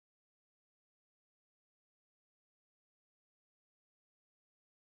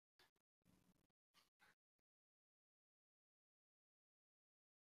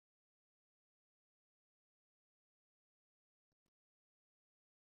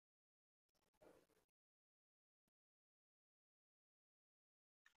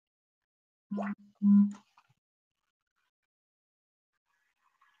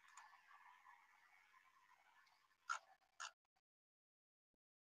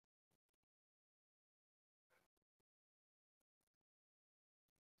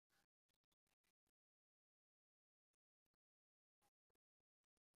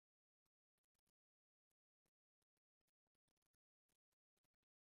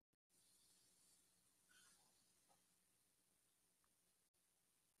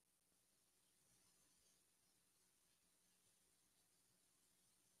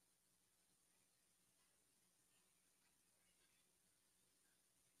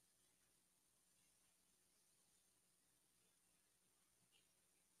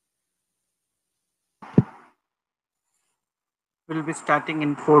We'll be starting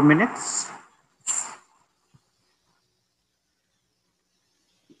in 4 minutes.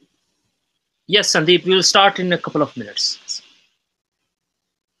 Yes, Sandeep, we'll start in a couple of minutes.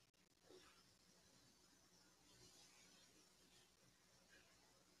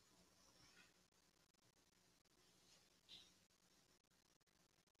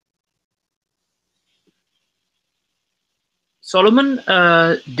 Solomon,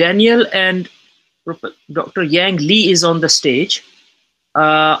 Daniel, and Dr. Yang Lee is on the stage.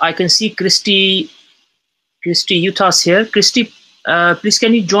 I can see Kristi Yuthas here. Kristi, please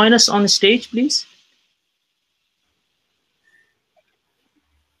can you join us on the stage, please?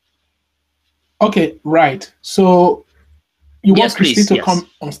 Okay, right. So you Yes, want Kristi please, to yes. come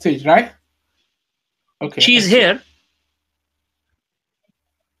on stage, right? Okay. She's here.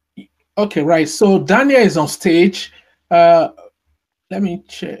 Okay, right. So Daniel is on stage. Let me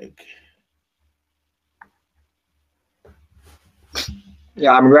check.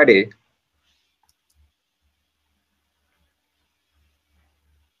 Yeah, I'm ready.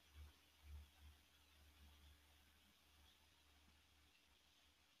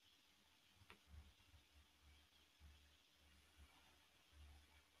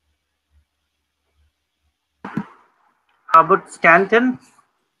 How about Stanton?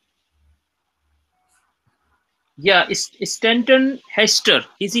 Yeah, is Stanton Heister?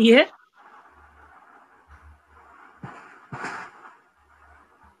 Is he here?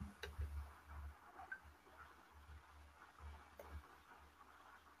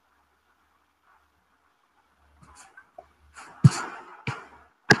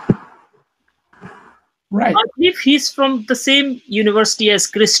 Right. I believe he's from the same university as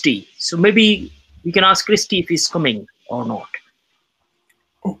Kristi. So maybe we can ask Kristi if he's coming or not.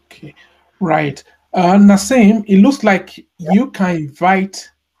 Okay, right. Naseem, it looks like you can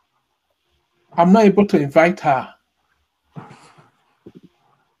invite. I'm not able to invite her.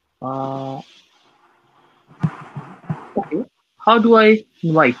 Okay. How do I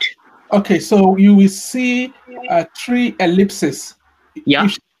invite? Okay, so you will see 3 ellipses. Yeah.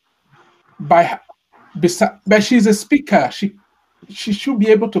 But she's a speaker. She should be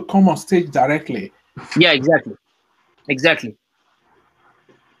able to come on stage directly. Yeah, exactly. Exactly.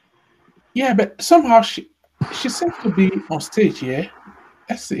 Yeah, but somehow she seems to be on stage here.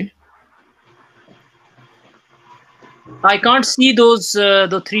 Let's see. I can't see those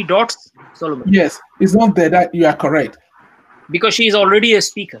the 3 dots, Solomon. Yes, it's not there. That you are correct. Because she is already a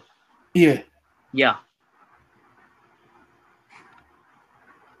speaker. Yeah. Yeah.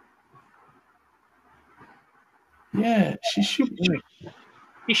 Yeah, she should be.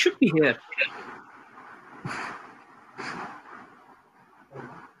 She should be here.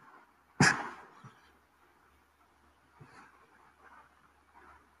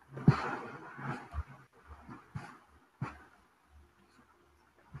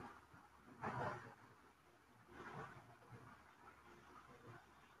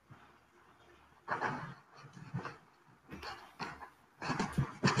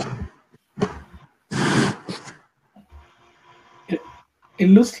 It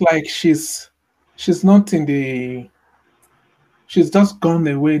looks like she's not in the. She's just gone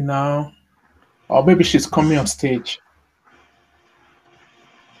away now, or maybe she's coming on stage.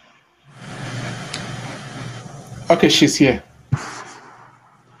 Okay, she's here.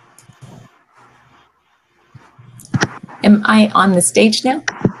 Am I on the stage now?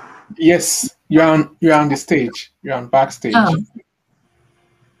 Yes, you're on the stage. You're on backstage. Oh.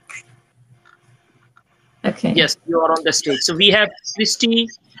 Okay. Yes, you are on the stage. So we have Kristi,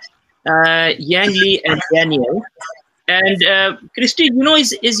 Yang Lee, and Daniel. And Kristi, you know,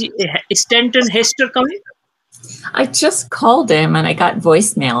 is Stanton Heister coming? I just called him and I got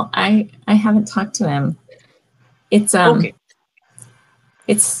voicemail. I haven't talked to him. It's okay.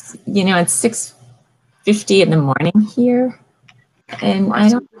 It's it's 6:50 in the morning here, and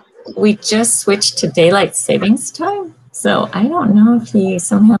we just switched to daylight savings time. So I don't know if he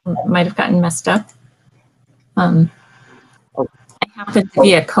somehow might have gotten messed up. I happen to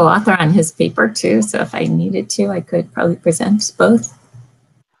be a co-author on his paper too, so if I needed to, I could probably present both.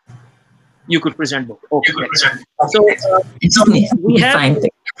 You could present both. Okay. So we have the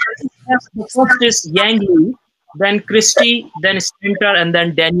first is Yang Li, then Kristi, then Stanton, and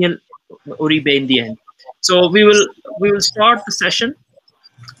then Daniel Uribe in the end. So we will start the session.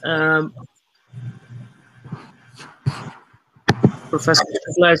 Professor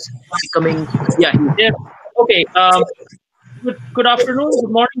Shukla is coming. Yeah, he's there. Okay. Good afternoon,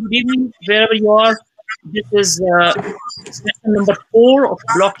 good morning, good evening, wherever you are. This is session number 4 of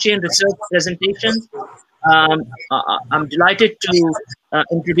blockchain research presentation. I'm delighted to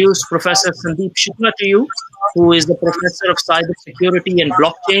introduce Professor Sandeep Shukla to you, who is the Professor of Cybersecurity and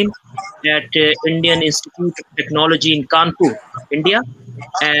Blockchain at Indian Institute of Technology in Kanpur, India.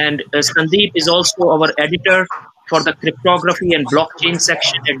 And Sandeep is also our editor for the Cryptography and Blockchain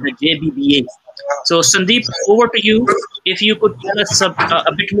section at the JBBA. So Sandeep, over to you. If you could tell us a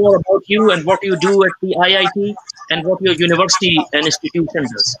bit more about you and what you do at the IIT and what your university and institution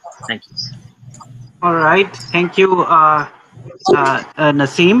does. Thank you. All right. Thank you,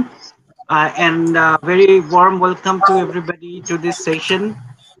 Naseem. And very warm welcome to everybody to this session.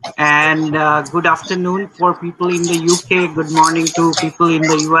 And good afternoon for people in the UK. Good morning to people in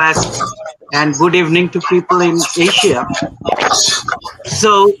the US. And good evening to people in Asia.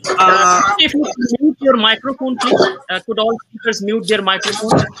 So, if you could mute your microphone, please. Could all speakers mute their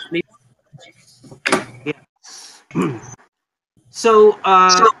microphone, please? Yeah. So,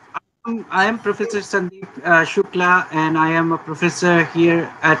 I am Professor Sandeep Shukla, and I am a professor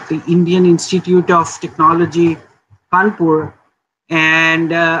here at the Indian Institute of Technology, Kanpur.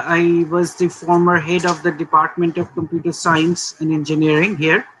 And I was the former head of the Department of Computer Science and Engineering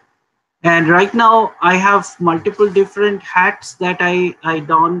here. And right now, I have multiple different hats that I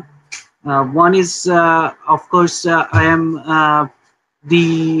don. One is, of course, I am one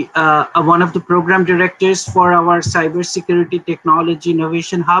of the program directors for our Cybersecurity Technology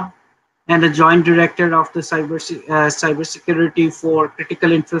Innovation Hub, and a joint director of the Cybersecurity for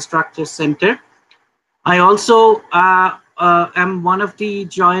Critical Infrastructure Center. I also am one of the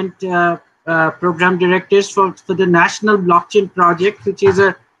joint program directors for the National Blockchain Project, which is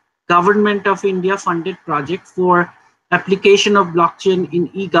a Government of India funded project for application of blockchain in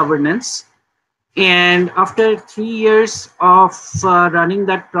e-governance. And after 3 years of running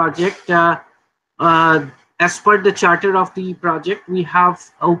that project, as per the charter of the project, we have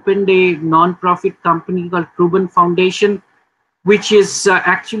opened a non-profit company called Proven Foundation, which is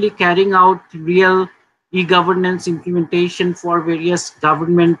actually carrying out real e-governance implementation for various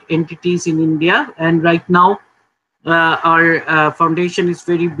government entities in India. And right now, our foundation is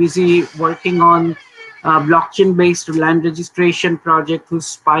very busy working on blockchain-based land registration project,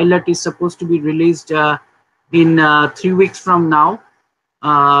 whose pilot is supposed to be released in 3 weeks from now,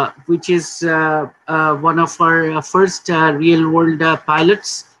 which is one of our first real-world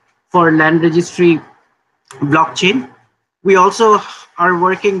pilots for land registry blockchain. We also are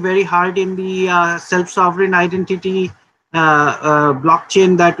working very hard in the self-sovereign identity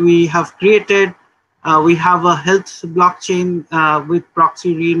blockchain that we have created. We have a health blockchain with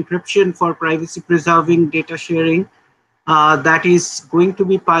proxy re-encryption for privacy preserving data sharing that is going to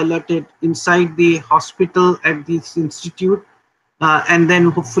be piloted inside the hospital at this institute, and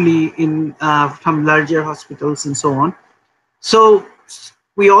then hopefully in some larger hospitals and so on. So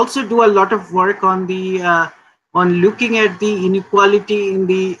we also do a lot of work on the on looking at the inequality in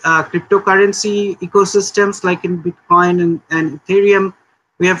the cryptocurrency ecosystems, like in Bitcoin and Ethereum.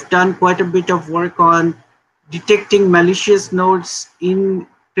 We have done quite a bit of work on detecting malicious nodes in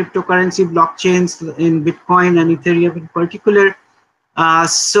cryptocurrency blockchains, in Bitcoin and Ethereum in particular.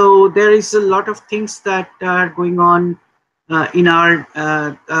 So there is a lot of things that are going on in our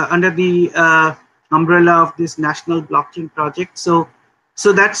under the umbrella of this national blockchain project. So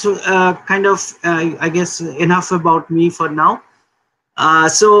that's kind of, I guess, enough about me for now.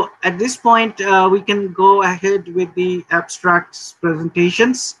 So at this point, we can go ahead with the abstracts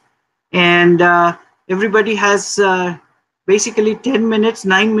presentations. And everybody has basically 10 minutes,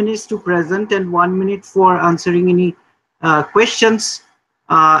 9 minutes to present and 1 minute for answering any questions.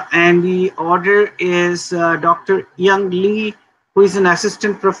 And the order is Dr. Yang Li, who is an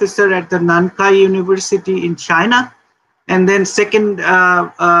assistant professor at the Naqvi University in China. And then second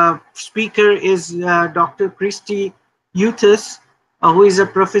speaker is Dr. Kristi Yuthas, who is a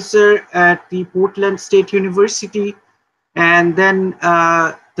professor at the Portland State University. And then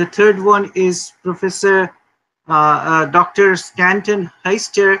the third one is Professor Dr. Stanton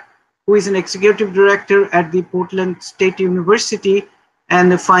Heister, who is an executive director at the Portland State University. And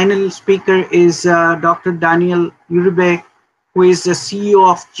the final speaker is Dr. Daniel Uribe, who is the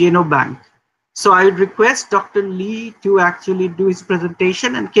CEO of Genobank. So I would request Dr. Lee to actually do his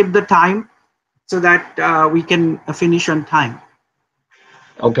presentation and keep the time so that we can finish on time.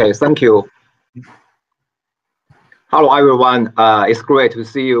 Okay, thank you. Hello, everyone. It's great to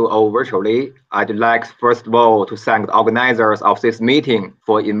see you all virtually. I'd like, first of all, to thank the organizers of this meeting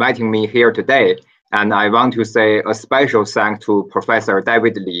for inviting me here today. And I want to say a special thanks to Professor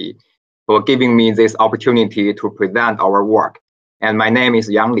David Lee for giving me this opportunity to present our work. And my name is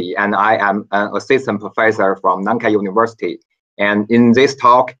Yang Li, and I am an assistant professor from Nankai University. And in this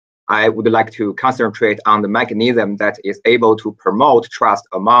talk, I would like to concentrate on the mechanism that is able to promote trust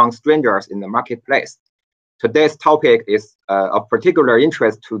among strangers in the marketplace. Today's topic is of particular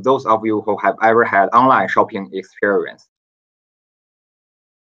interest to those of you who have ever had online shopping experience.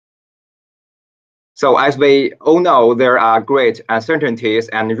 So as we all know, there are great uncertainties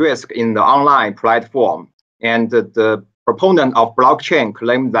and risks in the online platform. And the proponent of blockchain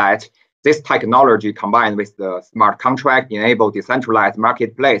claim that this technology combined with the smart contract enable decentralized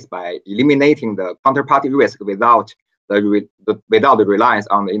marketplace by eliminating the counterparty risk without the reliance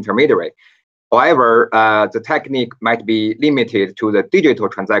on the intermediary. However, the technique might be limited to the digital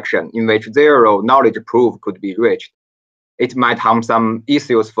transaction in which zero knowledge proof could be reached. It might have some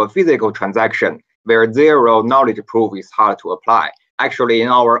issues for physical transaction where zero knowledge proof is hard to apply. Actually, in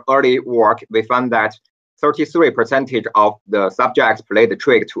our early work, we found that 33% of the subjects played the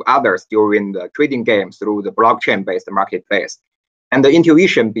trick to others during the trading game through the blockchain-based marketplace. And the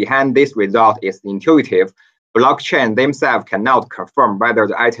intuition behind this result is intuitive. Blockchain themselves cannot confirm whether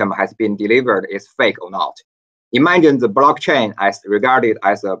the item has been delivered is fake or not. Imagine the blockchain as regarded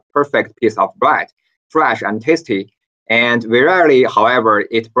as a perfect piece of bread, fresh and tasty, and we rarely, however,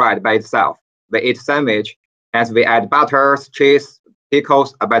 eat bread by itself. We eat sandwich, as we add butters, cheese,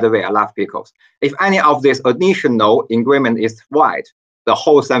 pickles. By the way, I love pickles. If any of this additional ingredient is white, the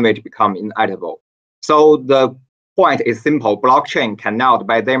whole sandwich becomes inedible. So the point is simple. Blockchain cannot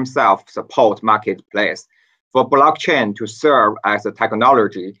by themselves support marketplace. For blockchain to serve as a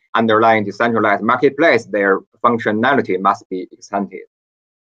technology underlying decentralized marketplace, their functionality must be extended.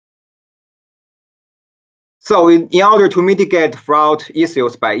 So in order to mitigate fraud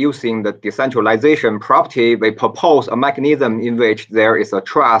issues by using the decentralization property, we propose a mechanism in which there is a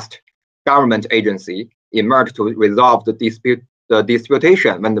trust government agency emerged to resolve the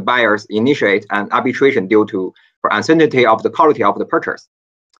disputation when the buyers initiate an arbitration due to uncertainty of the quality of the purchase.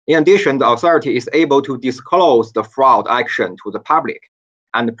 In addition, the authority is able to disclose the fraud action to the public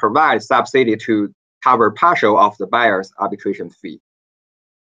and provide subsidy to cover partial of the buyer's arbitration fee.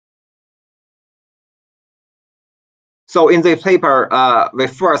 So in this paper, we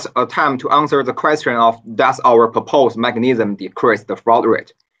first attempt to answer the question of does our proposed mechanism decrease the fraud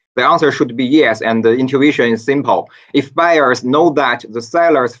rate? The answer should be yes, and the intuition is simple. If buyers know that the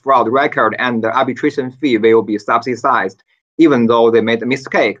seller's fraud record and the arbitration fee will be subsidized, even though they made a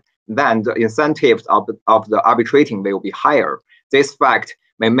mistake, then the incentives of the arbitrating will be higher. This fact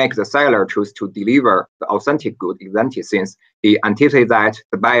may make the seller choose to deliver the authentic good, since he anticipates that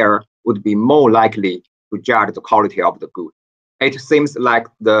the buyer would be more likely to judge the quality of the good. It seems like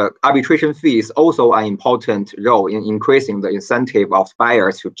the arbitration fee is also an important role in increasing the incentive of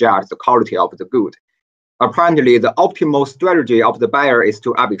buyers to judge the quality of the good. Apparently, the optimal strategy of the buyer is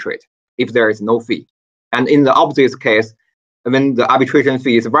to arbitrate if there is no fee. And in the opposite case, when the arbitration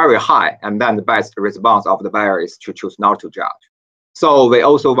fee is very high, and then the best response of the buyer is to choose not to judge. So we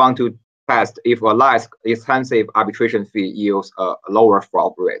also want to test if a less expensive arbitration fee yields a lower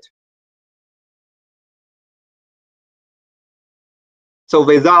fraud rate. So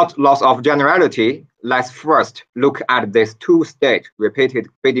without loss of generality, let's first look at this two-stage repeated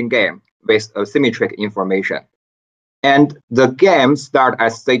trading game with asymmetric information. And the game starts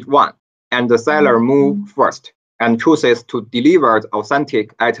at stage 1, and the seller moves first and chooses to deliver the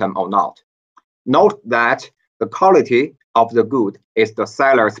authentic item or not. Note that the quality of the good is the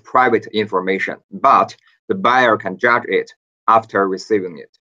seller's private information, but the buyer can judge it after receiving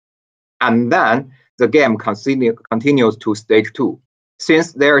it. And then the game continues to stage 2.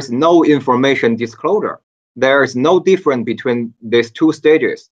 Since there is no information disclosure, there is no difference between these two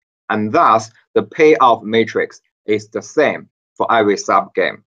stages, and thus the payoff matrix is the same for every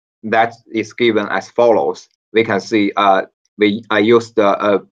sub-game. That is given as follows. We can see I use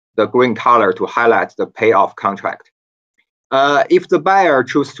the green color to highlight the payoff contract. If the buyer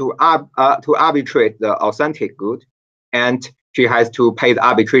chooses to arbitrate the authentic good, and she has to pay the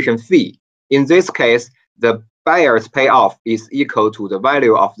arbitration fee, in this case, the buyer's payoff is equal to the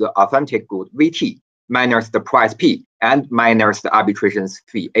value of the authentic good VT minus the price P and minus the arbitration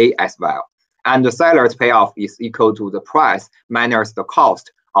fee A as well. And the seller's payoff is equal to the price minus the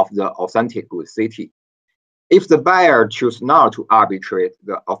cost of the authentic good CT. If the buyer chooses not to arbitrate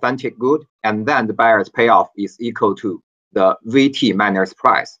the authentic good, and then the buyer's payoff is equal to the VT minus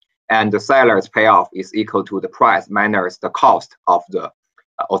price, and the seller's payoff is equal to the price minus the cost of the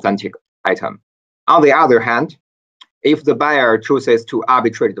authentic item. On the other hand, if the buyer chooses to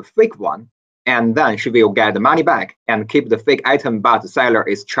arbitrate the fake one, and then she will get the money back and keep the fake item, but the seller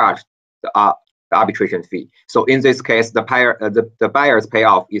is charged the arbitration fee. So in this case, the buyer's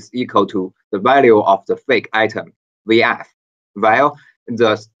payoff is equal to the value of the fake item, VF, while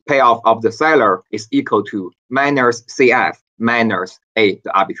the payoff of the seller is equal to minus CF minus A,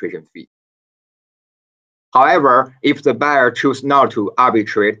 the arbitration fee. However, if the buyer chooses not to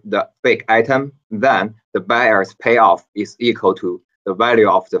arbitrate the fake item, then the buyer's payoff is equal to the value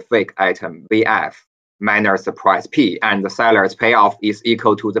of the fake item, VF, minus the price P, and the seller's payoff is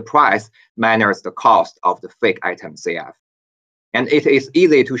equal to the price minus the cost of the fake item CF. And it is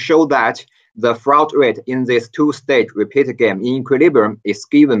easy to show that the fraud rate in this two-stage repeated game in equilibrium is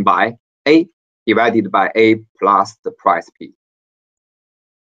given by A divided by A plus the price P.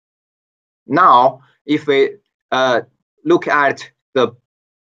 Now, if we look at the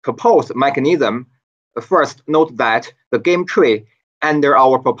proposed mechanism, first note that the game tree under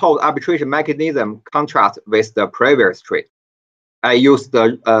our proposed arbitration mechanism contrasts with the previous tree. I use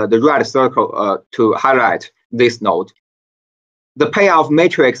the red circle to highlight this note. The payoff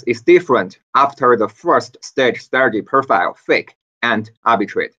matrix is different after the first stage strategy profile, fake and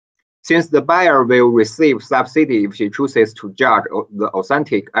arbitrate. Since the buyer will receive subsidy if she chooses to judge the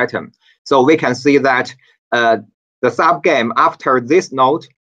authentic item, so we can see that the subgame after this note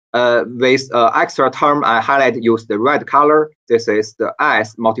with extra term I highlight use the red color. This is the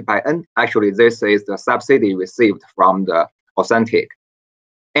S multiplied N. Actually, this is the subsidy received from the authentic.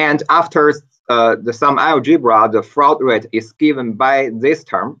 And after the sum algebra, the fraud rate is given by this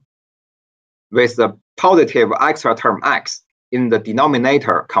term with the positive extra term X in the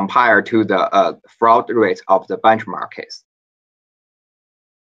denominator compared to the fraud rate of the benchmark case.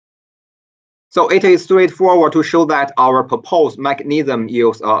 So it is straightforward to show that our proposed mechanism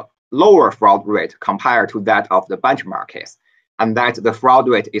yields a lower fraud rate compared to that of the benchmark case, and that the fraud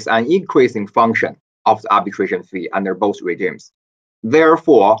rate is an increasing function of the arbitration fee under both regimes.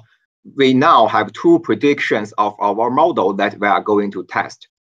 Therefore, we now have two predictions of our model that we are going to test.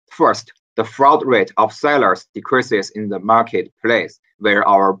 First, the fraud rate of sellers decreases in the marketplace where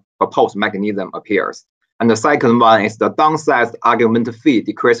our proposed mechanism appears. And the second one is the downsized argument fee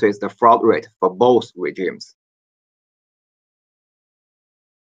decreases the fraud rate for both regimes.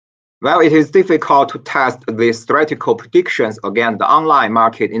 Well, it is difficult to test these theoretical predictions against the online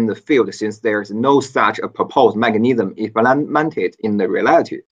market in the field since there is no such a proposed mechanism implemented in the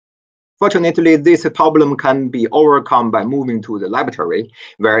reality. Fortunately, this problem can be overcome by moving to the laboratory,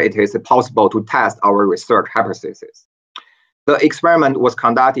 where it is possible to test our research hypothesis. The experiment was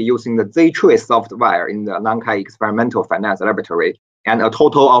conducted using the Z-Trace software in the Nankai Experimental Finance Laboratory, and a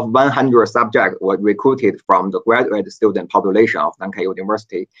total of 100 subjects were recruited from the graduate student population of Nankai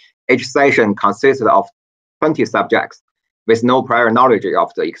University. Each session consisted of 20 subjects with no prior knowledge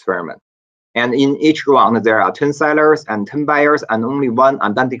of the experiment. And in each round, there are 10 sellers and 10 buyers, and only one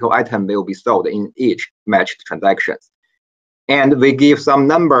identical item will be sold in each matched transactions. And we give some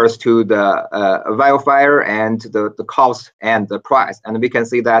numbers to the verifier and the cost and the price. And we can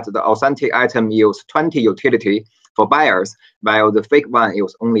see that the authentic item yields 20 utility for buyers, while the fake one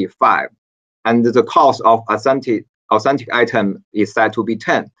yields only 5. And the cost of authentic item is said to be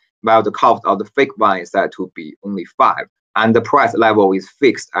 10, while the cost of the fake one is said to be only 5. And the price level is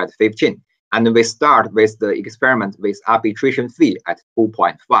fixed at 15. And we start with the experiment with arbitration fee at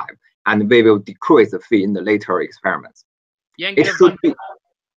 2.5, and we will decrease the fee in the later experiments. It should be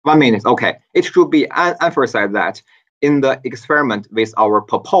 1 minute. Okay. It should be emphasized that in the experiment with our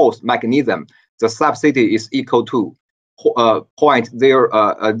proposed mechanism, the subsidy is equal to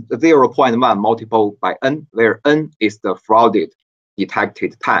 0.1 multiplied by N, where N is the frauded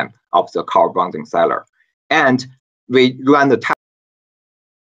detected time of the corresponding seller. And we run the test.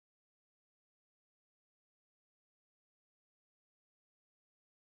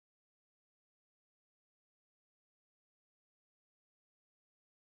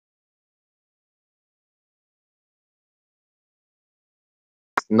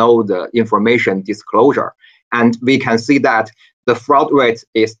 Know the information disclosure, and we can see that the fraud rate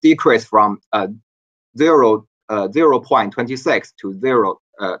is decreased from 0.26 to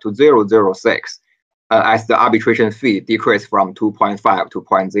 0.006 as the arbitration fee decreased from 2.5 to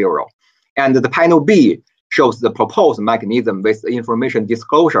 0.0. And the panel B shows the proposed mechanism with the information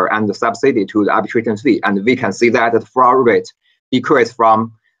disclosure and the subsidy to the arbitration fee. And we can see that the fraud rate decreased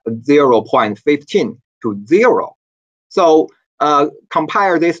from 0.15 to 0. So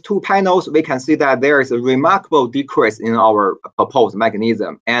compare these two panels, we can see that there is a remarkable decrease in our proposed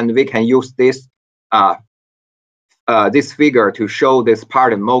mechanism. And we can use this this figure to show this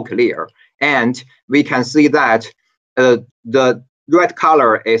part more clear. And we can see that the red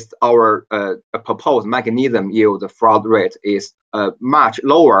color is our proposed mechanism yield. The fraud rate is much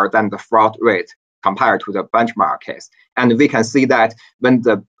lower than the fraud rate compared to the benchmark case. And we can see that when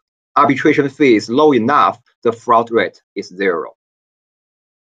the arbitration fee is low enough, the fraud rate is 0.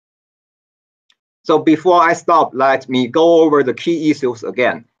 So before I stop, let me go over the key issues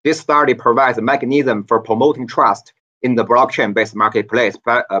again. This study provides a mechanism for promoting trust in the blockchain-based marketplace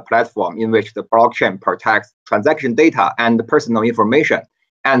platform in which the blockchain protects transaction data and personal information.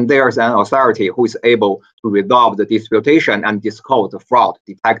 And there's an authority who is able to resolve the disputation and disclose the fraud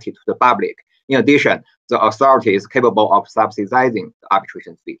detected to the public. In addition, the authority is capable of subsidizing the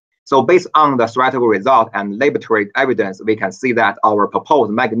arbitration fee. So based on the theoretical result and laboratory evidence, we can see that our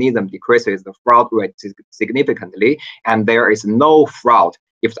proposed mechanism decreases the fraud rate significantly, and there is no fraud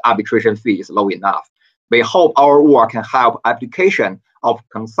if the arbitration fee is low enough. We hope our work can help application of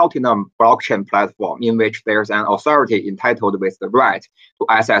consortium blockchain platform in which there's an authority entitled with the right to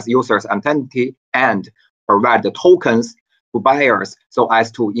access users' identity and provide the tokens to buyers so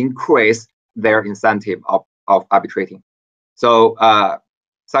as to increase their incentive of arbitrating. So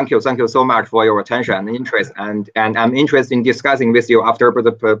thank you so much for your attention and interest, and I'm interested in discussing with you after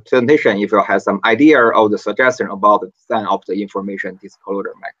the presentation if you have some idea or the suggestion about the design of the information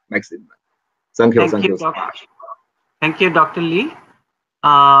disclosure mechanism. Thank you so much. Thank you, Dr. Lee.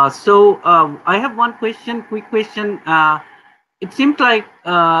 I have one question, quick question. It seems like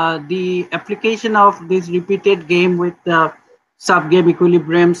the application of this repeated game with sub-game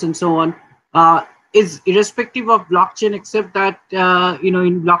equilibriums and so on is irrespective of blockchain, except that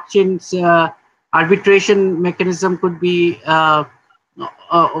in blockchains arbitration mechanism could be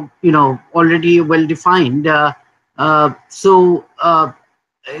already well defined.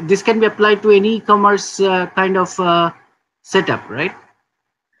 This can be applied to any e-commerce kind of setup, right?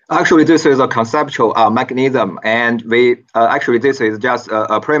 Actually, this is a conceptual mechanism, and we actually this is just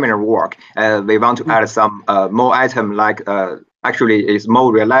a preliminary work. We want to add some more item like actually is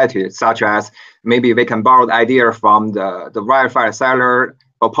more related, such as maybe we can borrow the idea from the verified seller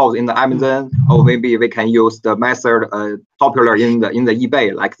proposed in the Amazon, or maybe we can use the method popular in the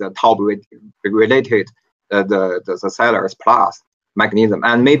eBay, like the top related the sellers plus mechanism.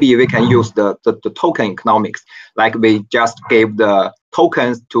 And maybe we can use the token economics, like we just gave the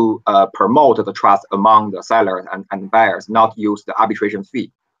tokens to promote the trust among the sellers and buyers, not use the arbitration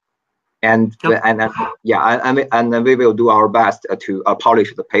fee. And and we will do our best to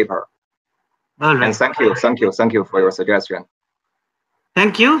polish the paper. All right. And thank you for your suggestion.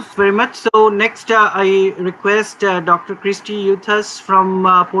 Thank you very much. So next, I request Dr. Kristi Yuthas from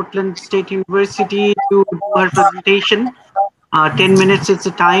Portland State University to do her presentation. 10 minutes is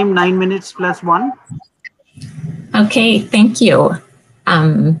the time, 9 minutes plus 1. Okay, thank you.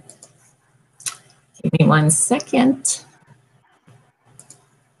 Give me 1 second.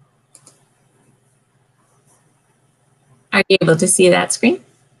 Are you able to see that screen?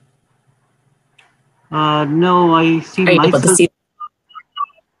 No, I see myself. Are you able to see?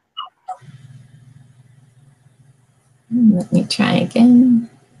 Let me try again.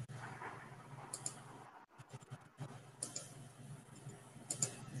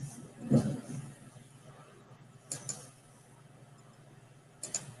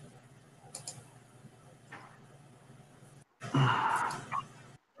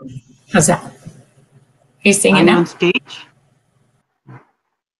 How's that? Are you seeing it now? On stage?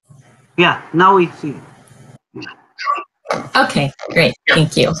 Yeah, now we see. Okay, great.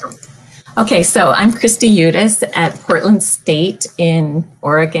 Thank you. Okay, so I'm Kristi Yuthas at Portland State in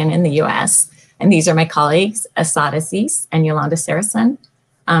Oregon in the US. And these are my colleagues, Asad Aziz and Yolanda Sarason.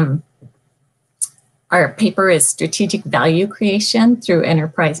 Our paper is Strategic Value Creation through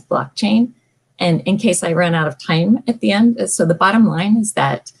Enterprise Blockchain. And in case I run out of time at the end, so the bottom line is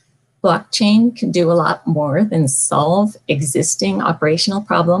that blockchain can do a lot more than solve existing operational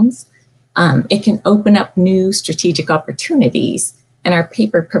problems. It can open up new strategic opportunities, and our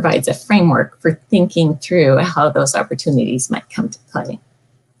paper provides a framework for thinking through how those opportunities might come to play.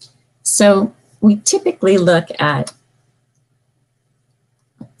 So we typically look at,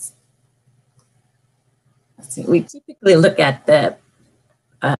 the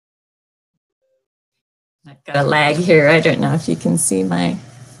I've got a lag here. I don't know if you can see my,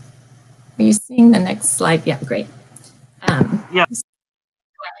 are you seeing the next slide? Yeah, great. Yeah.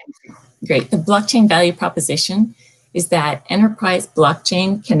 Great. The blockchain value proposition is that enterprise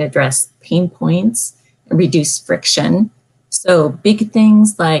blockchain can address pain points and reduce friction. So big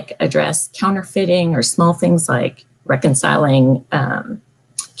things like address counterfeiting, or small things like reconciling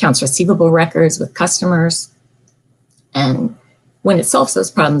accounts receivable records with customers. And when it solves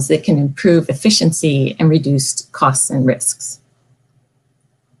those problems, it can improve efficiency and reduce costs and risks.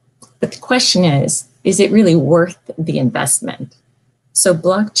 But the question is it really worth the investment? So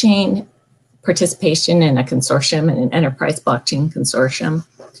blockchain participation in a consortium, in an enterprise blockchain consortium,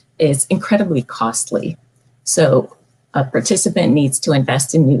 is incredibly costly. So a participant needs to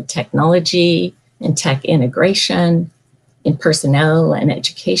invest in new technology, in tech integration, in personnel and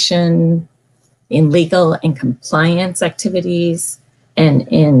education, in legal and compliance activities, and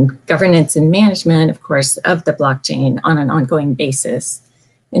in governance and management, of course, of the blockchain on an ongoing basis.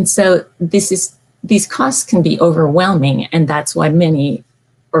 And so these costs can be overwhelming, and that's why many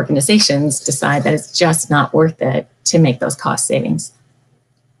organizations decide that it's just not worth it to make those cost savings.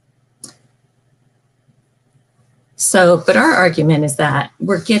 So, but our argument is that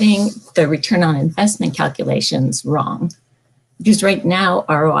we're getting the return on investment calculations wrong, because right now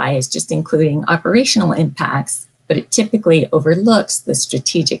ROI is just including operational impacts, but it typically overlooks the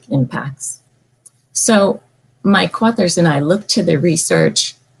strategic impacts. So my co-authors and I looked to the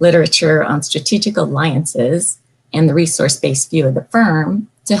research literature on strategic alliances and the resource-based view of the firm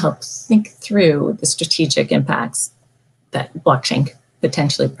to help think through the strategic impacts that blockchain could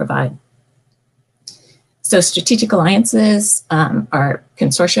potentially provide. So strategic alliances are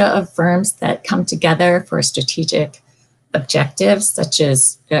consortia of firms that come together for strategic objectives, such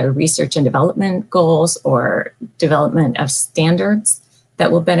as research and development goals or development of standards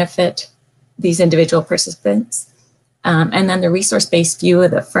that will benefit these individual participants. And then the resource-based view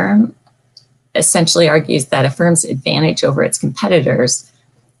of the firm essentially argues that a firm's advantage over its competitors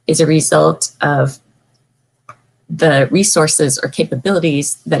is a result of the resources or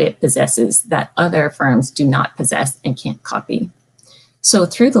capabilities that it possesses that other firms do not possess and can't copy. So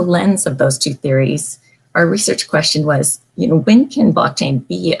through the lens of those two theories, our research question was, when can blockchain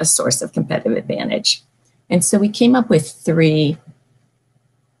be a source of competitive advantage? And so we came up with three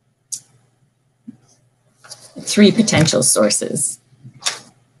potential sources.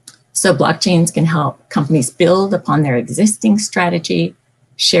 So blockchains can help companies build upon their existing strategy,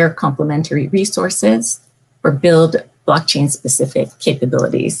 share complementary resources, or build blockchain-specific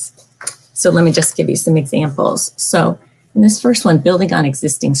capabilities. So let me just give you some examples. So in this first one, building on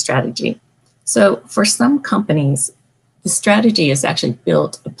existing strategy. So for some companies, the strategy is actually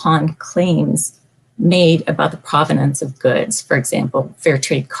built upon claims made about the provenance of goods. For example, fair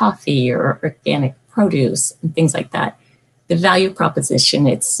trade coffee or organic produce and things like that. The value proposition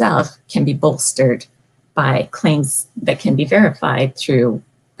itself can be bolstered by claims that can be verified through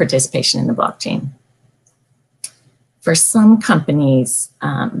participation in the blockchain. For some companies,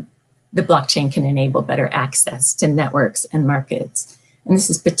 the blockchain can enable better access to networks and markets. And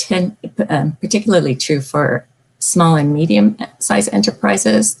this is particularly true for small and medium-sized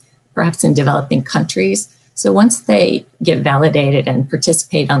enterprises, perhaps in developing countries. So once they get validated and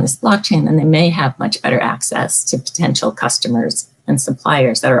participate on this blockchain, then they may have much better access to potential customers and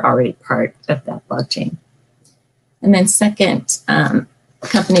suppliers that are already part of that blockchain. And then second,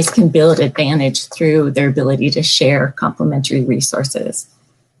 companies can build advantage through their ability to share complementary resources.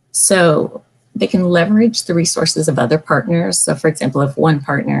 So they can leverage the resources of other partners. So for example, if one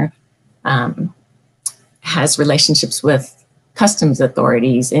partner has relationships with customs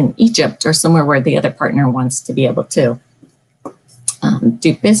authorities in Egypt or somewhere where the other partner wants to be able to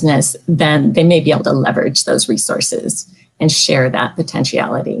do business, then they may be able to leverage those resources and share that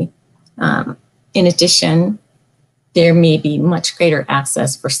potentiality. In addition, there may be much greater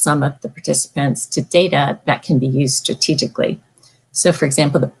access for some of the participants to data that can be used strategically. So for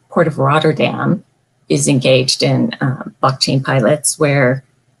example, the Port of Rotterdam is engaged in blockchain pilots where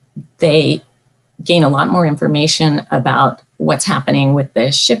they gain a lot more information about what's happening with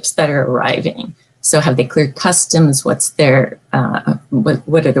the ships that are arriving. So have they cleared customs? What's their,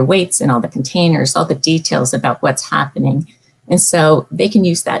 what are the weights in all the containers, all the details about what's happening. And so they can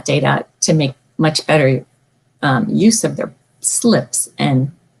use that data to make much better use of their slips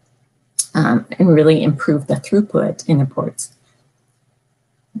and really improve the throughput in the ports.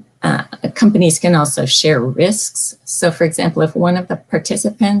 Companies can also share risks. So for example, if one of the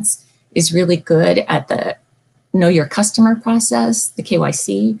participants is really good at the know your customer process, the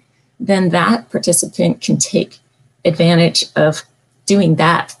KYC, then that participant can take advantage of doing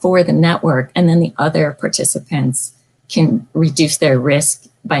that for the network, and then the other participants can reduce their risk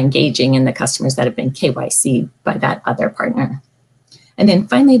by engaging in the customers that have been KYC'd by that other partner. And then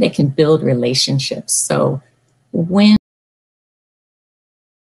finally, they can build relationships. So when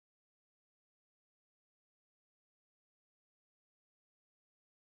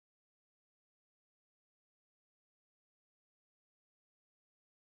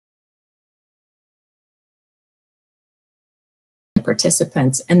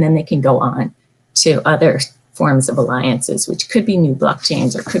participants, and then they can go on to other forms of alliances, which could be new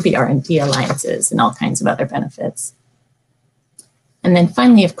blockchains or could be R&D alliances and all kinds of other benefits. And then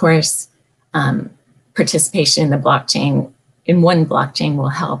finally, of course, participation in the blockchain, in one blockchain, will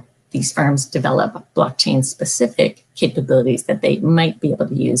help these firms develop blockchain-specific capabilities that they might be able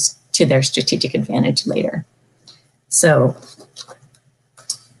to use to their strategic advantage later. So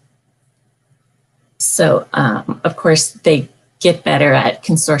of course, they get better at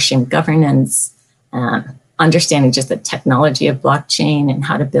consortium governance, understanding just the technology of blockchain and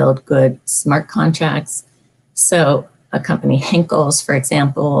how to build good smart contracts. So a company, Henkel's, for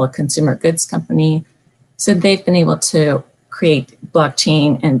example, a consumer goods company, so they've been able to create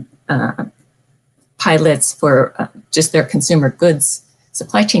blockchain and pilots for just their consumer goods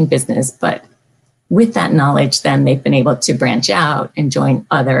supply chain business. But with that knowledge, then they've been able to branch out and join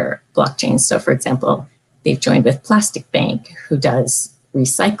other blockchains. So for example, they've joined with Plastic Bank, who does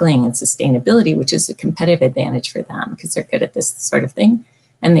recycling and sustainability, which is a competitive advantage for them because they're good at this sort of thing.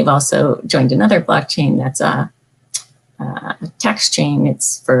 And they've also joined another blockchain that's a tax chain.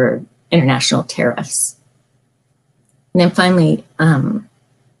 It's for international tariffs. And then finally,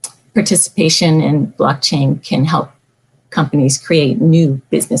 participation in blockchain can help companies create new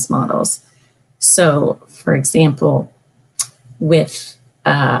business models. So for example, with,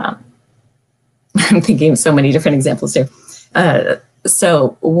 I'm thinking of so many different examples here.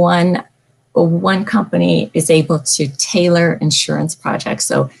 So one company is able to tailor insurance projects.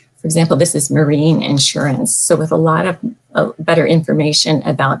 So for example, this is marine insurance. So with a lot of better information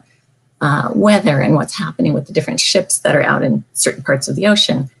about weather and what's happening with the different ships that are out in certain parts of the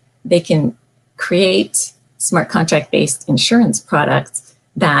ocean, they can create smart contract-based insurance products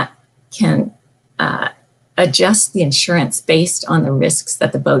that can adjust the insurance based on the risks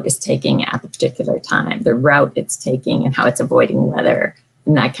that the boat is taking at the particular time, the route it's taking and how it's avoiding weather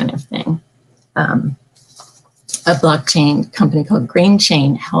and that kind of thing. A blockchain company called Grain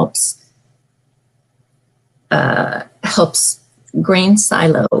Chain helps grain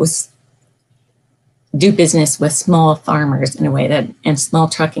silos do business with small farmers in a way that, and small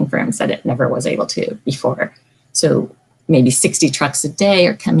trucking firms that it never was able to before. So maybe 60 trucks a day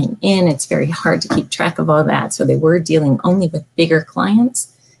are coming in. It's very hard to keep track of all that. So they were dealing only with bigger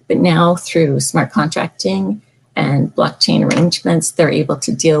clients, but now through smart contracting and blockchain arrangements, they're able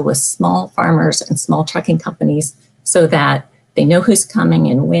to deal with small farmers and small trucking companies so that they know who's coming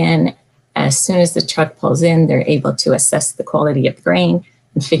and when. As soon as the truck pulls in, they're able to assess the quality of grain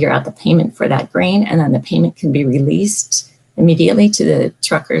and figure out the payment for that grain. And then the payment can be released immediately to the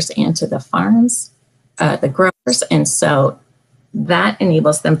truckers and to the farms, the growers. And so that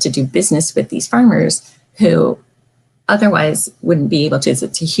enables them to do business with these farmers who otherwise wouldn't be able to.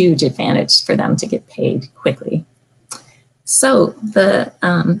 It's a huge advantage for them to get paid quickly. So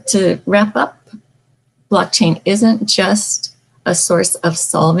to wrap up, blockchain isn't just a source of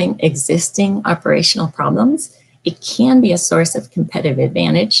solving existing operational problems. It can be a source of competitive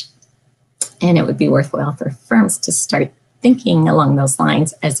advantage, and it would be worthwhile for firms to start thinking along those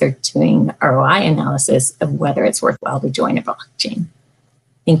lines as they're doing ROI analysis of whether it's worthwhile to join a blockchain.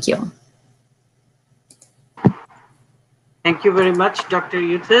 Thank you. Thank you very much, Dr.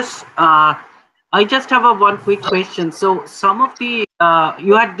 Yuthas. I just have one quick question. So some of the,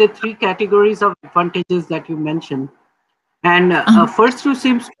 you had the 3 categories of advantages that you mentioned. And first two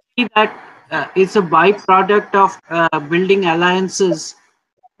seems to be that it's a byproduct of building alliances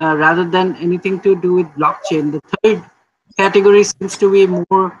rather than anything to do with blockchain. The third category seems to be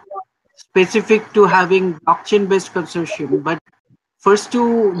more specific to having blockchain-based consortium. But first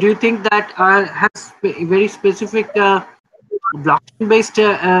two, do you think that has very specific blockchain-based,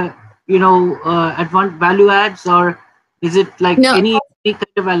 advanced value adds, or is it like any kind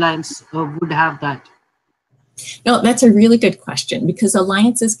of alliance would have that? No, that's a really good question, because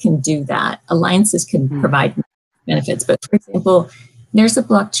alliances can do that. Alliances can provide benefits. But for example, there's a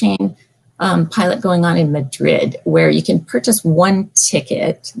blockchain pilot going on in Madrid where you can purchase one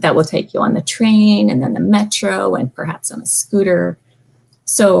ticket that will take you on the train and then the metro and perhaps on a scooter.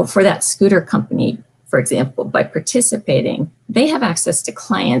 So for that scooter company, for example, by participating, they have access to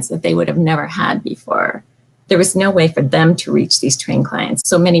clients that they would have never had before. there was no way for them to reach these trained clients.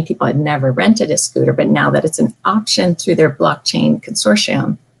 So many people had never rented a scooter, but now that it's an option through their blockchain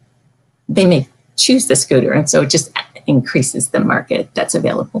consortium, they may choose the scooter. And so it just increases the market that's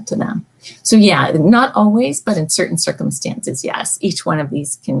available to them. So yeah, not always, but in certain circumstances, yes. Each one of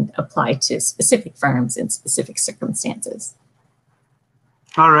these can apply to specific firms in specific circumstances.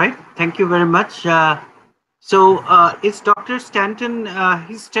 All right, thank you very much. So is Dr. Stanton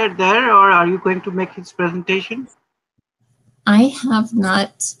Heister there, or are you going to make his presentation? I have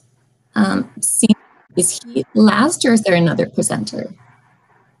not seen, is he last or is there another presenter?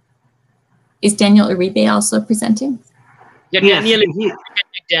 Is Daniel Uribe also presenting? Yeah, Daniel. Yes,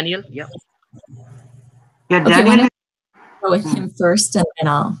 Daniel. Yeah. Yeah, okay, Daniel. Go with him first, and then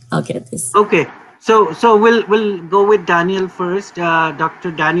I'll get this. Okay, so we'll go with Daniel first.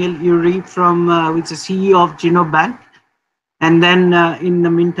 Dr. Daniel Uribe from who's the CEO of Genome Bank, and then in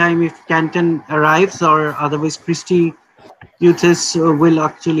the meantime, if Stanton arrives, or otherwise Kristi, Yuthas will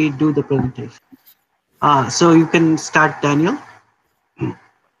actually do the presentation. So you can start, Daniel.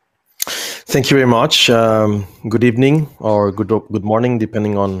 Thank you very much. Good evening or good morning,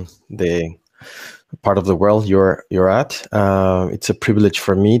 depending on the part of the world you're at. It's a privilege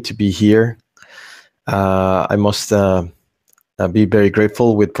for me to be here. I must be very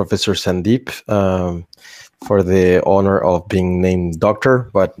grateful with Professor Sandeep for the honor of being named doctor,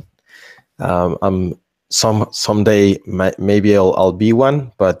 but someday maybe I'll be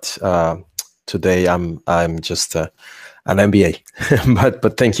one, but today I'm just an MBA.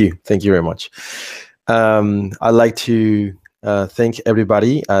 but thank you very much. I'd like to thank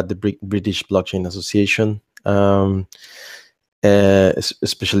everybody at the British Blockchain Association,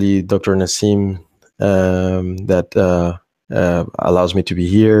 especially Dr. Naseem, that allows me to be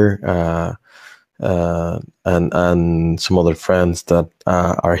here, and some other friends that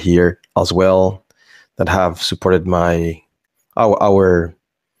are here as well, that have supported our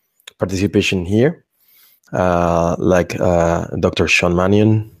participation here, like Dr. Sean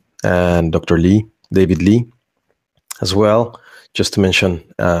Mannion and Dr. David Lee, as well, just to mention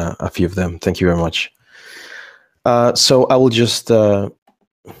a few of them. Thank you very much. So I will just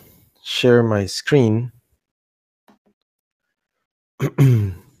share my screen.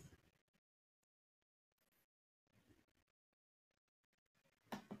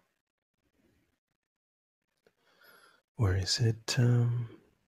 Where is it?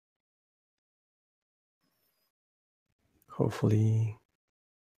 Hopefully,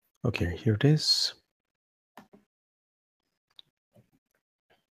 okay, here it is.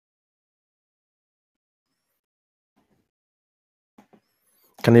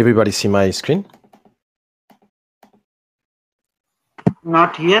 Can everybody see my screen?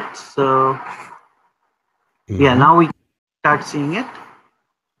 Not yet. So yeah, now we start seeing it.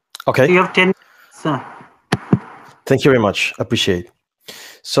 Okay. So you have 10 minutes. Thank you very much. Appreciate it.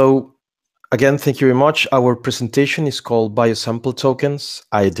 So again, thank you very much. Our presentation is called Biosample Tokens,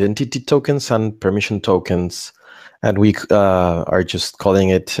 Identity Tokens, and Permission Tokens. And we are just calling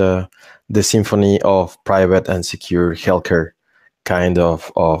it the symphony of private and secure healthcare kind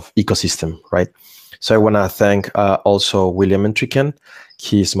of ecosystem, right? So I want to thank also William Entriken.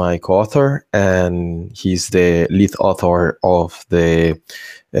 He's my co-author, and he's the lead author of the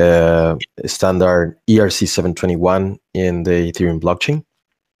standard ERC2021 in the Ethereum blockchain.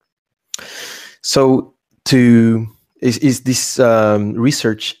 So this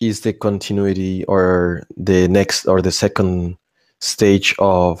research is the continuity or the next or the second stage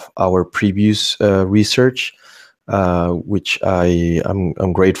of our previous research, which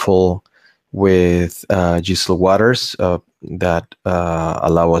I'm grateful with Giselle Waters that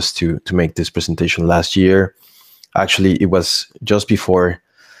allow us to make this presentation last year. Actually, it was just before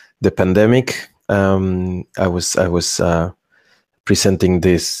the pandemic. I was presenting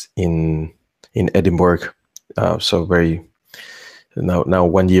this in Edinburgh, so very now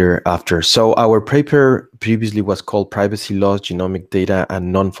 1 year after. So our paper previously was called Privacy Laws, Genomic Data,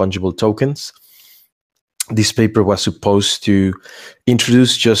 and Non-Fungible Tokens. This paper was supposed to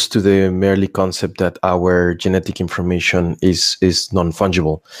introduce just to the merely concept that our genetic information is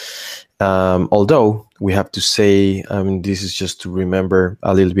non-fungible. Although we have to say, this is just to remember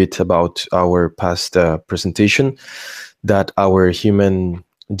a little bit about our past presentation, that our human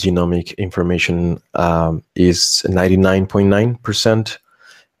genomic information is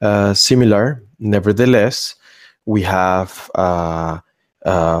 99.9% similar. Nevertheless, we have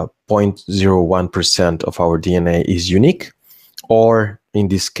 0.01% of our DNA is unique, or in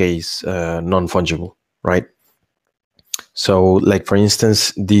this case, non-fungible, right? So, like for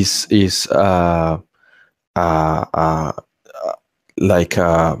instance, this is like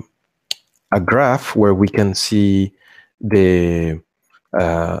a graph where we can see the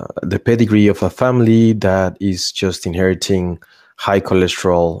pedigree of a family that is just inheriting high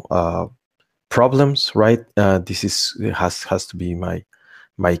cholesterol problems, right? This has to be my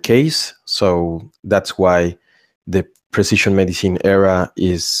case. So that's why the precision medicine era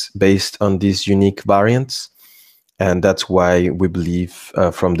is based on these unique variants. And that's why we believe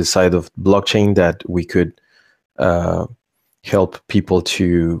from the side of blockchain that we could help people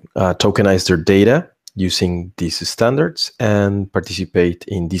to tokenize their data using these standards and participate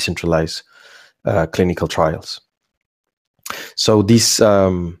in decentralized clinical trials. So this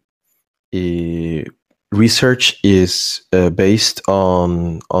research is based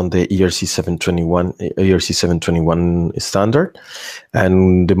on the ERC2021 standard,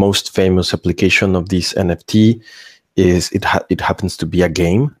 and the most famous application of this NFT is it happens to be a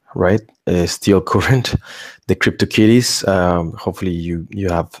game, right? Still current, the CryptoKitties. Hopefully you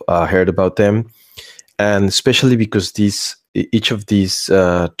have heard about them, and especially because each of these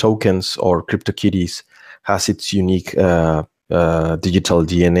tokens or CryptoKitties has its unique digital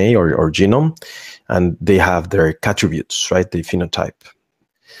DNA or genome, and they have their attributes, right? The phenotype.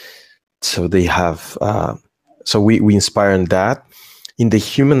 So they have. So we inspire on that. In the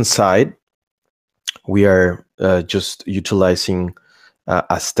human side, we are just utilizing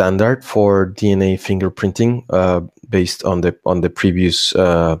a standard for DNA fingerprinting based on the previous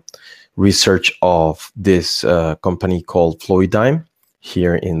research of this company called Fluidigm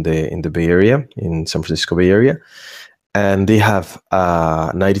here in the Bay Area, in San Francisco Bay Area, and they have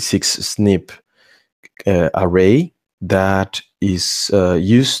a 96 SNP array that is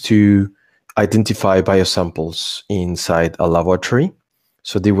used to identify biosamples inside a laboratory.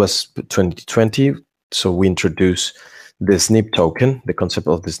 So this was 2020. So we introduced the SNP token, the concept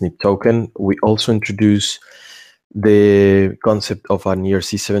of the SNP token. We also introduced the concept of an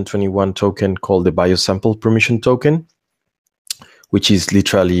ERC2021 token called the biosample permission token, which is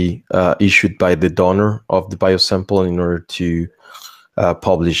literally issued by the donor of the biosample in order to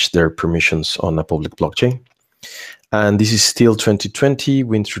publish their permissions on a public blockchain. And this is still 2020.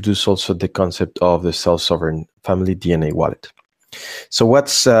 We introduced also the concept of the self-sovereign family DNA wallet. So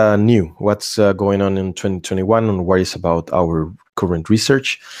what's new? What's going on in 2021, and what is about our current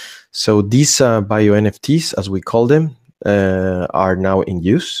research? So these bio NFTs, as we call them, are now in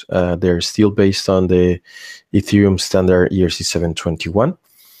use. They're still based on the Ethereum standard ERC2021,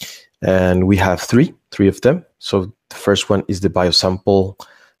 and we have three of them. So the first one is the biosample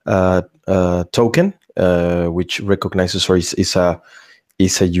token, which recognizes or is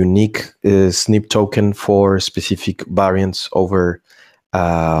a unique SNP token for specific variants over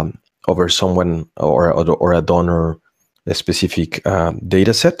someone or a donor a specific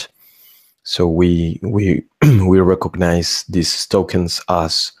data set. So we recognize these tokens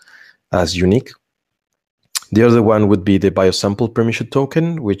as unique. The other one would be the biosample permission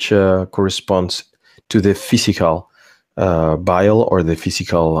token, which corresponds to the physical vial or the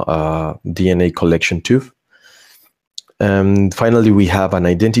physical DNA collection tube. And finally, we have an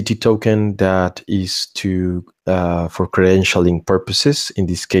identity token that is for credentialing purposes. In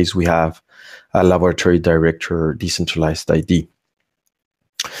this case, we have a laboratory director decentralized ID.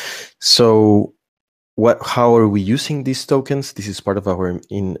 So how are we using these tokens? This is part of our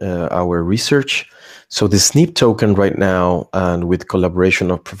research. So the SNP token right now, and with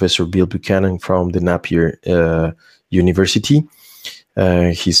collaboration of Professor Bill Buchanan from the Napier University,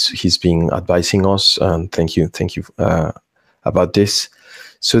 he's been advising us, and thank you about this.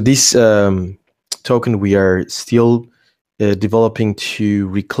 So this token we are still developing to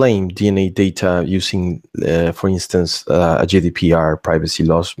reclaim DNA data using, for instance, a GDPR privacy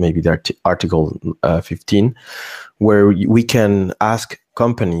laws, maybe the Article 15, where we can ask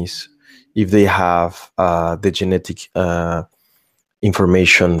companies if they have the genetic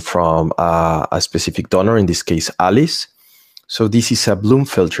information from a specific donor, in this case, Alice. So this is a Bloom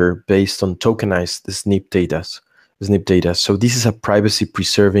filter based on tokenized SNP data. So this is a privacy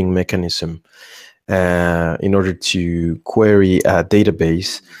preserving mechanism in order to query a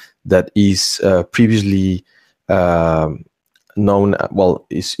database that is previously known,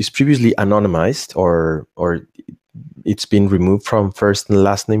 is previously anonymized or it's been removed from first and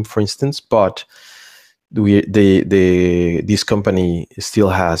last name, for instance, but this company still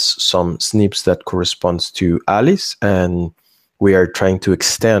has some SNPs that corresponds to Alice, and we are trying to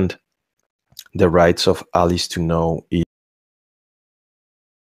extend the rights of Alice to know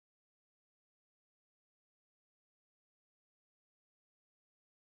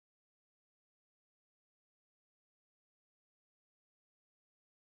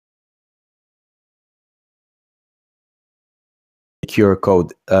QR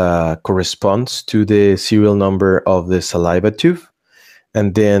code corresponds to the serial number of the saliva tube.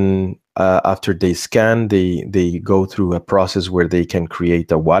 And then after they scan, they go through a process where they can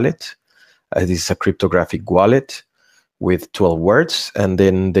create a wallet. This is a cryptographic wallet with 12 words. And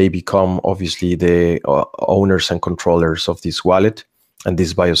then they become obviously the owners and controllers of this wallet and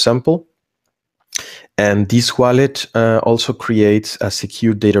this biosample. And this wallet also creates a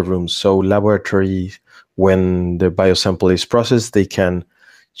secure data room. So laboratories, when the biosample is processed, they can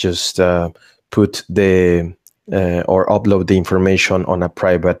just put the or upload the information on a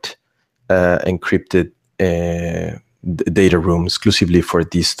private encrypted data room exclusively for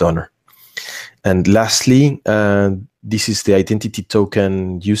this donor. And lastly, this is the identity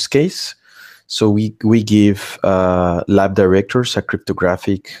token use case. So we give lab directors a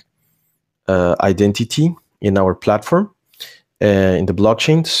cryptographic identity in our platform in the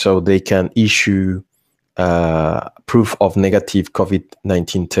blockchain, so they can issue proof of negative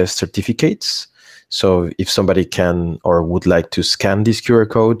COVID-19 test certificates. So if somebody can or would like to scan this QR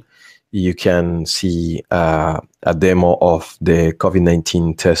code, you can see a demo of the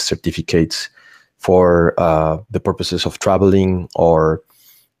COVID-19 test certificates for the purposes of traveling or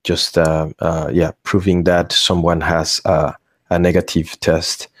just proving that someone has a negative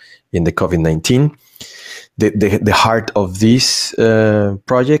test in the COVID-19. The heart of this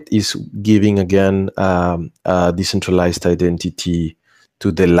project is giving again a decentralized identity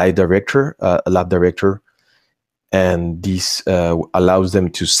to the lab director, and this allows them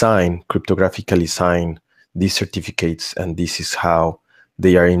to cryptographically sign these certificates, and this is how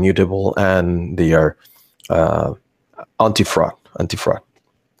they are immutable and they are anti-fraud.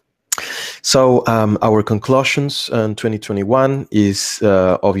 So our conclusions in 2021 is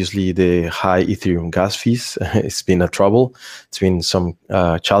obviously the high Ethereum gas fees. It's been a trouble. It's been some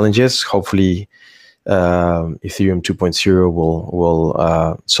challenges. Hopefully Ethereum 2.0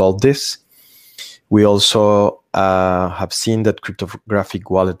 will solve this. We also have seen that cryptographic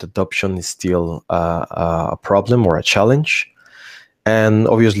wallet adoption is still a problem or a challenge. And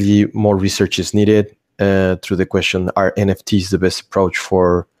obviously more research is needed through the question, are NFTs the best approach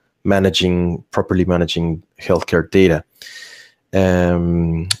for properly managing healthcare data?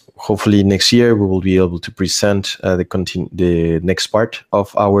 Hopefully next year we will be able to present the next part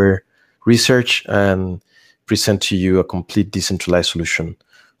of our research and present to you a complete decentralized solution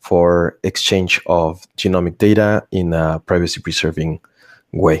for exchange of genomic data in a privacy-preserving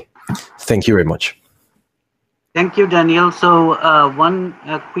way. Thank you very much. Thank you, Daniel. So one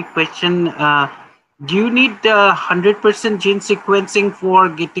quick question. Do you need 100% gene sequencing for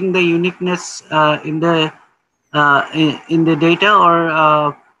getting the uniqueness in the data,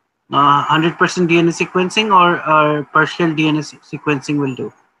 or 100% DNA sequencing, or partial DNA sequencing will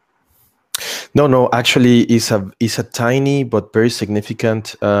do? No. Actually, it's a tiny but very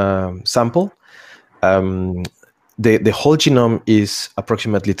significant sample. The whole genome is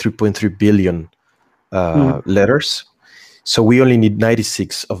approximately 3.3 billion letters. So we only need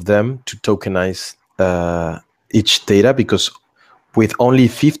 96 of them to tokenize each data, because with only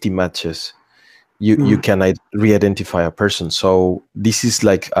 50 matches, you can re-identify a person. So this is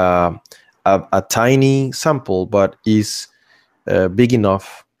like a tiny sample, but is big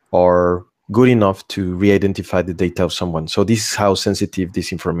enough or good enough to re-identify the data of someone. So this is how sensitive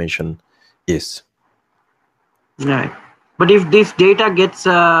this information is. Right. But if this data gets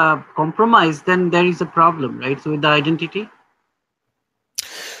compromised, then there is a problem, right? So with the identity?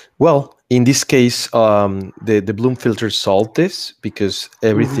 Well, in this case, the Bloom filter solved this, because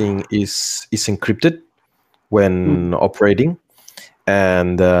everything is encrypted when operating,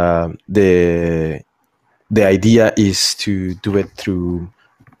 and the idea is to do it through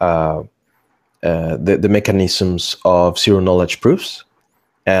the mechanisms of zero knowledge proofs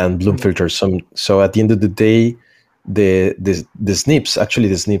and Bloom filters. So at the end of the day, the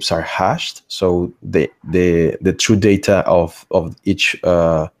SNPs are hashed. So the true data of each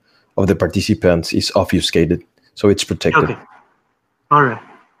of the participants is obfuscated, so it's protected. Okay. All right.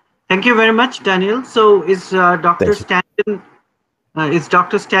 Thank you very much, Daniel. So is Dr. Stanton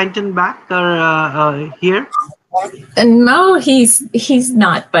back or here? No, he's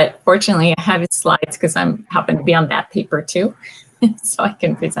not. But fortunately, I have his slides because I'm happen to be on that paper too, so I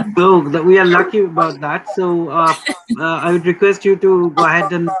can present. So we are lucky about that. So I would request you to go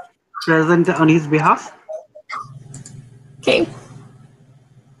ahead and present on his behalf. Okay.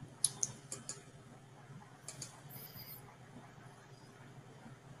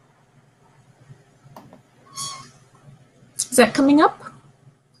 Is that coming up?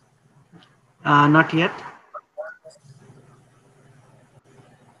 Not yet.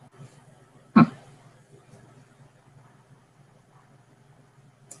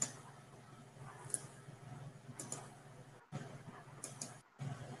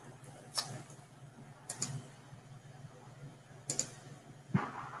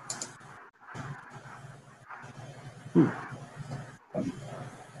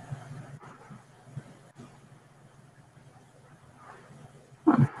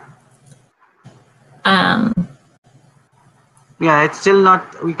 Yeah, it's still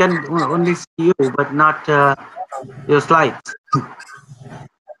not, we can only see you, but not your slides.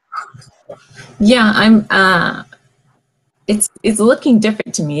 Yeah, I'm, it's looking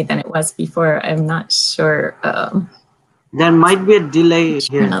different to me than it was before. I'm not sure. There might be a delay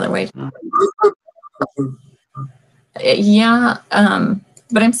here. Another way. Yeah,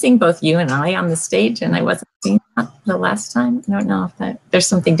 but I'm seeing both you and I on the stage, and I wasn't seeing that the last time. I don't know if there's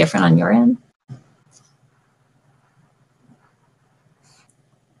something different on your end.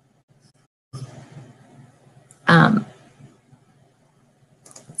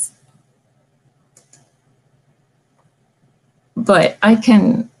 But I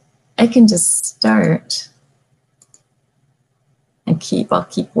can just start and I'll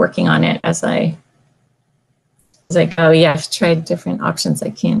keep working on it as I go. Yeah, I've tried different options. I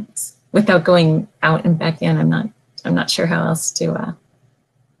can't, without going out and back in, I'm not sure how else to,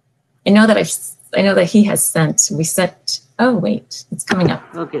 I know that he has sent, oh wait, it's coming up.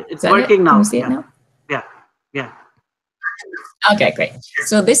 Okay, it's working now. Can you see it now? Yeah. Okay, great.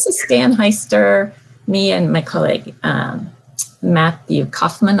 So this is Stan Heister, me and my colleague, Matthew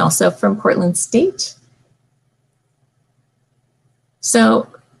Kaufman, also from Portland State. So,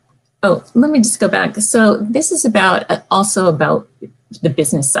 let me just go back. So this is also about the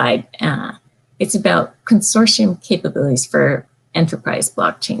business side. It's about consortium capabilities for enterprise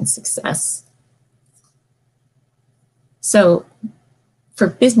blockchain success. So for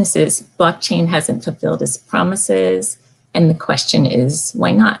businesses, blockchain hasn't fulfilled its promises, and the question is,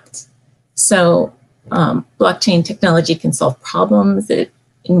 why not? So blockchain technology can solve problems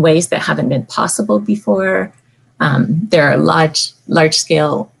in ways that haven't been possible before. There are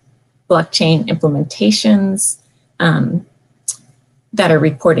large-scale blockchain implementations that are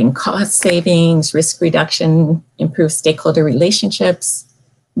reporting cost savings, risk reduction, improved stakeholder relationships.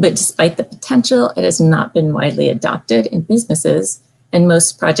 But despite the potential, it has not been widely adopted in businesses, and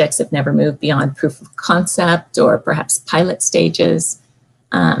most projects have never moved beyond proof of concept or perhaps pilot stages.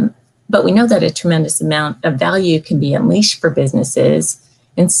 But we know that a tremendous amount of value can be unleashed for businesses.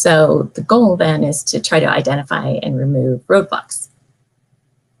 And so the goal then is to try to identify and remove roadblocks.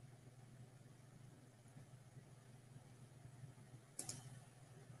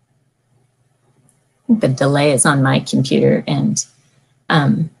 The delay is on my computer, and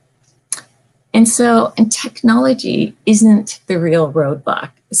technology isn't the real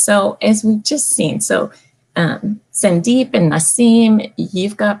roadblock. So as we've just seen, Sandeep and Naseem,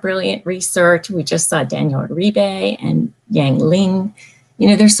 you've got brilliant research. We just saw Daniel Uribe and Yang Ling. You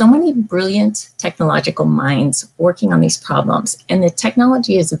know, there's so many brilliant technological minds working on these problems, and the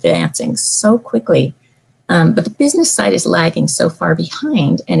technology is advancing so quickly, but the business side is lagging so far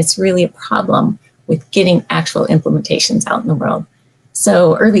behind, and it's really a problem with getting actual implementations out in the world.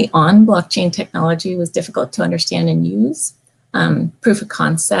 So early on, blockchain technology was difficult to understand and use. Proof of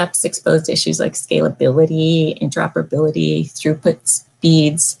concepts exposed issues like scalability, interoperability, throughput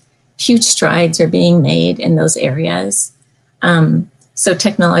speeds. Huge strides are being made in those areas. So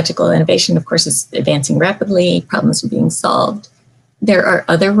technological innovation, of course, is advancing rapidly. Problems are being solved. There are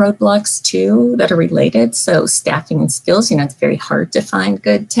other roadblocks too that are related. So staffing and skills, it's very hard to find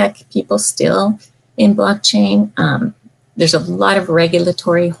good tech people still in blockchain. There's a lot of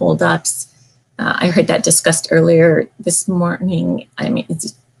regulatory holdups. I heard that discussed earlier this morning. I mean,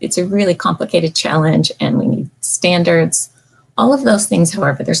 it's a really complicated challenge, and we need standards. All of those things,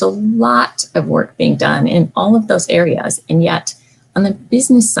 however, there's a lot of work being done in all of those areas, and yet on the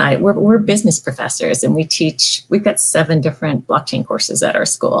business side, we're business professors, and we've got 7 different blockchain courses at our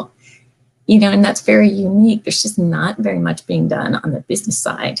school. And that's very unique. There's just not very much being done on the business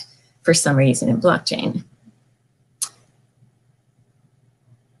side for some reason in blockchain.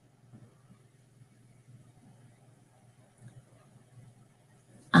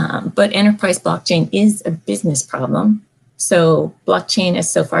 But enterprise blockchain is a business problem. So blockchain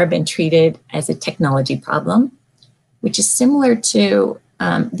has so far been treated as a technology problem, which is similar to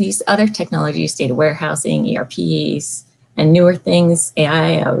these other technologies, data warehousing, ERPs, and newer things,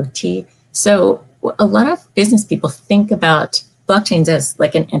 AI, IoT. So a lot of business people think about blockchains as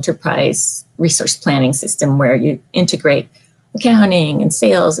like an enterprise resource planning system where you integrate accounting and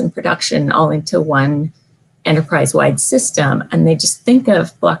sales and production all into one enterprise-wide system. And they just think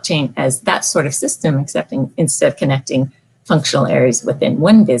of blockchain as that sort of system, except instead of connecting functional areas within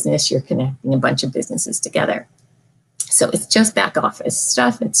one business, you're connecting a bunch of businesses together. So it's just back office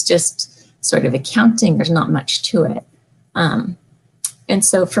stuff. It's just sort of accounting. There's not much to it. And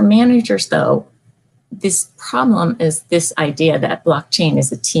so for managers, though, this problem is this idea that blockchain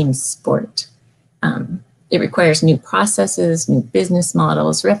is a team sport. It requires new processes, new business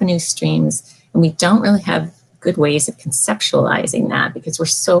models, revenue streams, and we don't really have good ways of conceptualizing that, because we're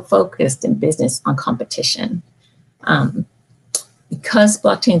so focused in business on competition. Because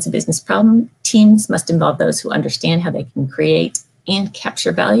blockchain is a business problem, teams must involve those who understand how they can create and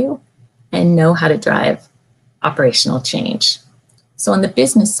capture value and know how to drive operational change. So on the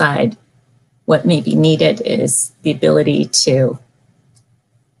business side, what may be needed is the ability to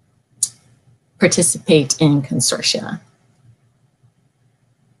participate in consortia.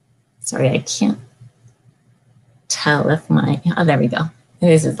 Sorry, I can't tell if oh, there we go.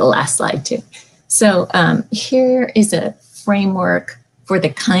 This is the last slide too. So here is a framework for the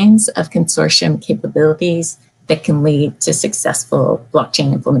kinds of consortium capabilities that can lead to successful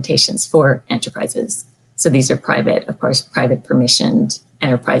blockchain implementations for enterprises. So these are private, of course, private permissioned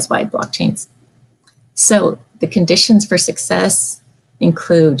enterprise-wide blockchains. So the conditions for success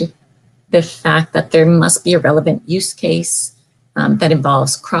include the fact that there must be a relevant use case that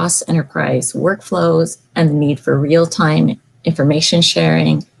involves cross-enterprise workflows and the need for real-time information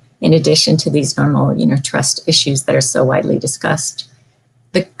sharing, in addition to these normal, trust issues that are so widely discussed.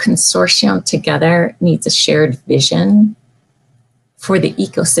 The consortium together needs a shared vision for the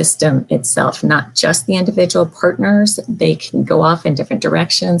ecosystem itself, not just the individual partners. They can go off in different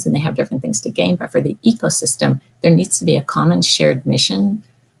directions and they have different things to gain, but for the ecosystem, there needs to be a common shared mission,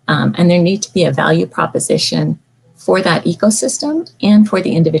 and there needs to be a value proposition for that ecosystem and for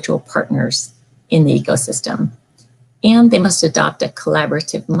the individual partners in the ecosystem. And they must adopt a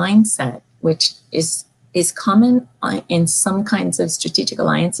collaborative mindset, which is common in some kinds of strategic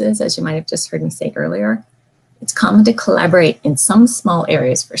alliances, as you might have just heard me say earlier. It's common to collaborate in some small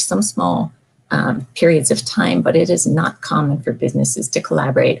areas for some small periods of time, but it is not common for businesses to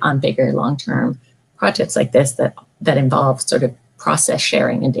collaborate on bigger long-term projects like this that involve sort of process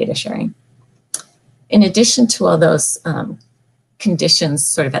sharing and data sharing. In addition to all those conditions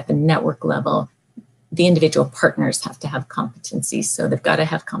sort of at the network level, the individual partners have to have competencies. So they've got to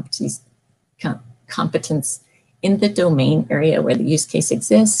have competence in the domain area where the use case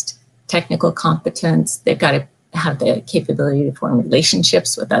exists, technical competence. They've got to have the capability to form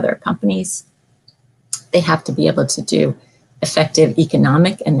relationships with other companies. They have to be able to do effective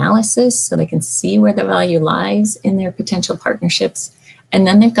economic analysis so they can see where the value lies in their potential partnerships. And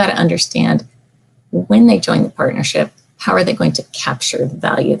then they've got to understand when they join the partnership, how are they going to capture the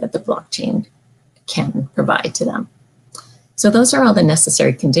value that the blockchain can provide to them. So those are all the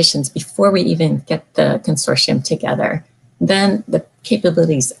necessary conditions before we even get the consortium together. Then the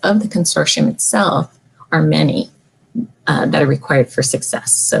capabilities of the consortium itself are many that are required for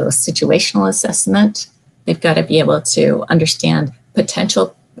success. So situational assessment, they've got to be able to understand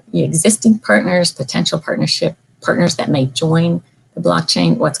potential existing partners, potential partners that may join the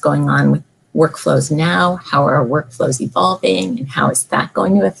blockchain, what's going on with workflows now, how are workflows evolving, and how is that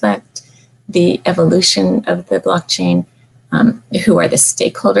going to affect the evolution of the blockchain, who are the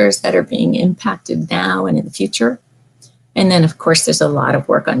stakeholders that are being impacted now and in the future. And then, of course, there's a lot of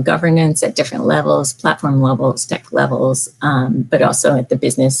work on governance at different levels, platform levels, tech levels, but also at the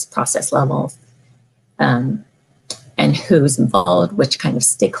business process level, and who's involved, which kind of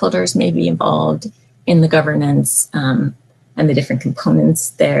stakeholders may be involved in the governance, and the different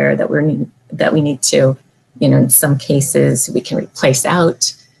components there that we need to, in some cases, we can replace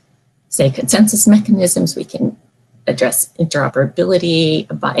out, say, consensus mechanisms. We can address interoperability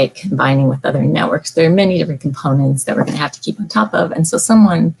by combining with other networks. There are many different components that we're going to have to keep on top of. And so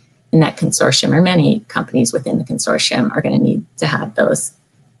someone in that consortium, or many companies within the consortium, are going to need to have those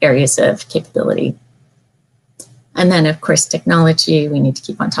areas of capability. And then, of course, technology, we need to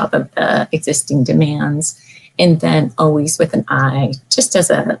keep on top of the existing demands. And then always with an eye, just as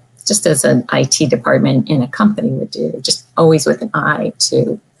an IT department in a company would do, just always with an eye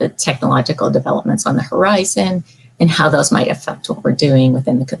to the technological developments on the horizon and how those might affect what we're doing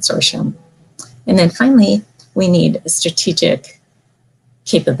within the consortium. And then finally, we need strategic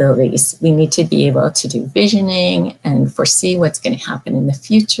capabilities. We need to be able to do visioning and foresee what's going to happen in the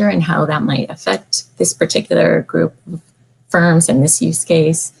future and how that might affect this particular group of firms and this use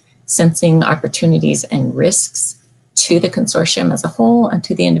case, sensing opportunities and risks to the consortium as a whole and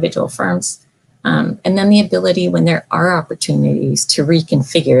to the individual firms. And then the ability, when there are opportunities, to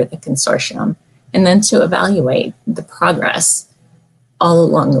reconfigure the consortium and then to evaluate the progress all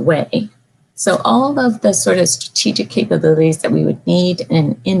along the way. So all of the sort of strategic capabilities that we would need in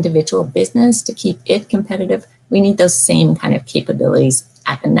an individual business to keep it competitive, we need those same kind of capabilities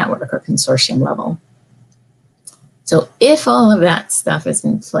at the network or consortium level. So if all of that stuff is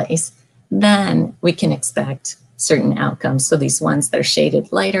in place, then we can expect certain outcomes. So these ones that are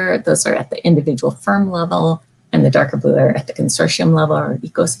shaded lighter, those are at the individual firm level, and the darker blue are at the consortium level or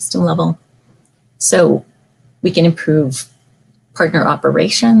ecosystem level. So We can improve partner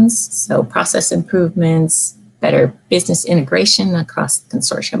operations, so process improvements, better business integration across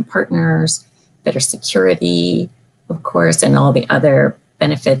consortium partners, better security, of course, and all the other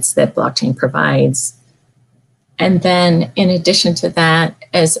benefits that blockchain provides. And then in addition to that,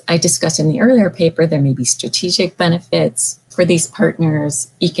 as I discussed in the earlier paper, there may be strategic benefits for these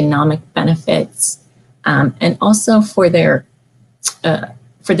partners, economic benefits, and also for their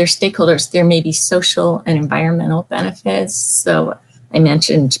stakeholders, there may be social and environmental benefits. So I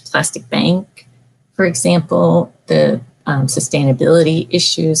mentioned Plastic Bank, for example, the sustainability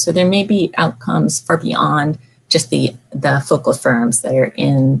issues. So there may be outcomes far beyond just the focal firms that are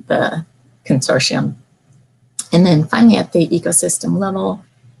in the consortium. And then finally, at the ecosystem level,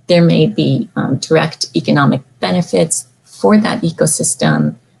 there may be direct economic benefits for that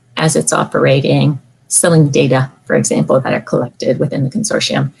ecosystem as it's operating, selling data, for example, that are collected within the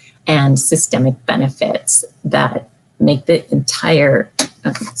consortium, and systemic benefits that make the entire,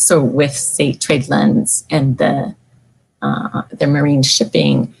 so with, say, TradeLens and the marine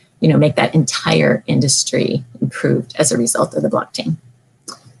shipping, make that entire industry improved as a result of the blockchain.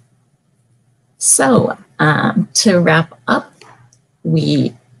 So to wrap up,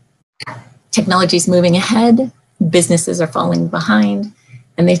 technology is moving ahead, businesses are falling behind,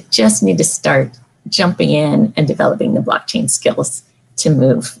 and they just need to start jumping in and developing the blockchain skills to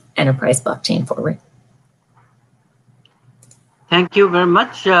move enterprise blockchain forward. Thank you very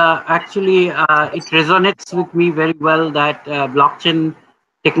much. Actually, it resonates with me very well that blockchain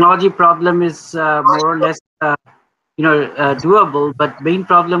technology problem is more or less doable, but main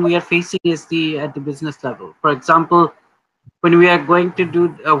problem we are facing is at the business level. For example, when we are going to do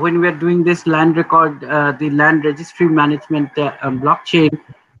when we are doing this land record, the land registry management blockchain,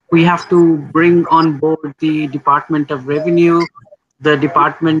 we have to bring on board the Department of Revenue, the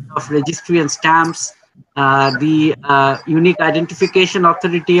Department of Registry and Stamps, the Unique Identification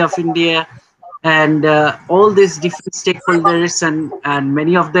Authority of India, and all these different stakeholders, and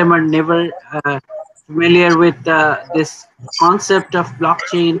many of them are never familiar with this concept of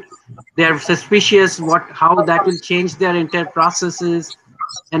blockchain. They are suspicious how that will change their entire processes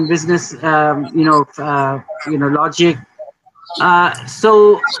and business, logic.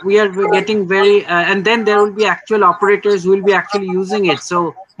 So we are getting very, and then there will be actual operators who will be actually using it.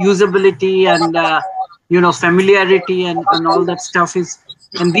 So usability and familiarity and all that stuff is,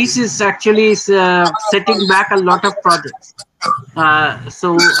 and this is actually setting back a lot of projects.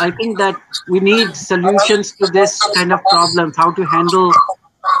 So I think that we need solutions to this kind of problems, how to handle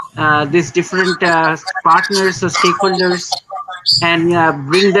these different partners or stakeholders and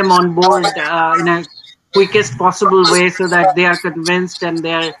bring them on board in a quickest possible way so that they are convinced and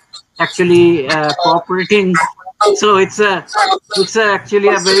they are actually cooperating. So it's actually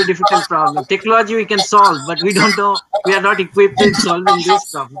a very difficult problem. Technology we can solve, but we don't know, we are not equipped in solving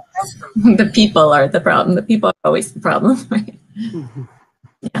this problem. The people are the problem. The people are always the problem, right? Mm-hmm.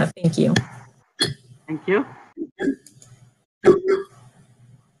 Yeah, thank you. Thank you.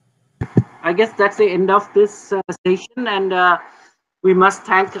 I guess that's the end of this session, and we must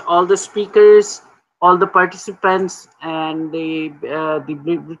thank all the speakers, all the participants, and the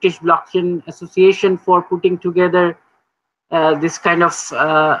British Blockchain Association for putting together this kind of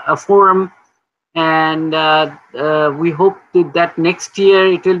a forum. And we hope that next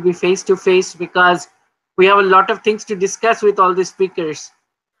year it will be face-to-face, because we have a lot of things to discuss with all the speakers.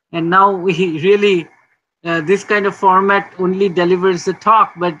 And now we really, this kind of format only delivers the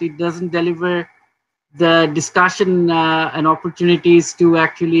talk, but it doesn't deliver the discussion and opportunities to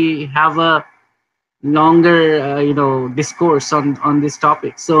actually have a longer, discourse on this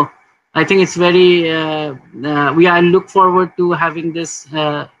topic. So I think it's very, I look forward to having this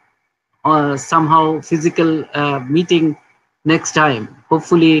somehow physical meeting next time.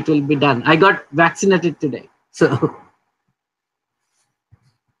 Hopefully it will be done. I got vaccinated today, so.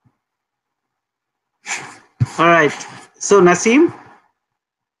 All right, so Naseem.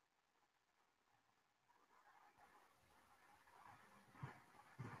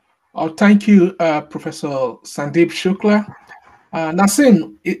 Oh, thank you, Professor Sandeep Shukla.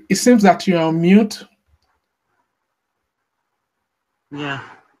 Naseem, it seems that you're on mute. Yeah.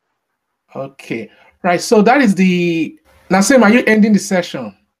 Okay, right. So that is Naseem, are you ending the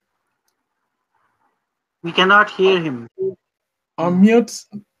session? We cannot hear him. On mute,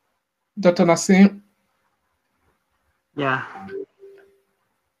 Dr. Naseem. Yeah.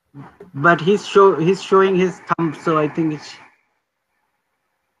 But he's showing his thumb, so I think it's,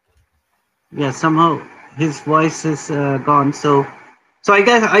 yeah, somehow his voice is gone. So I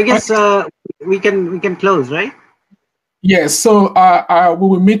guess we can close, right? Yes. So we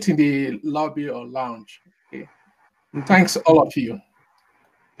will meet in the lobby or lounge. Okay. Thanks all of you.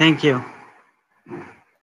 Thank you.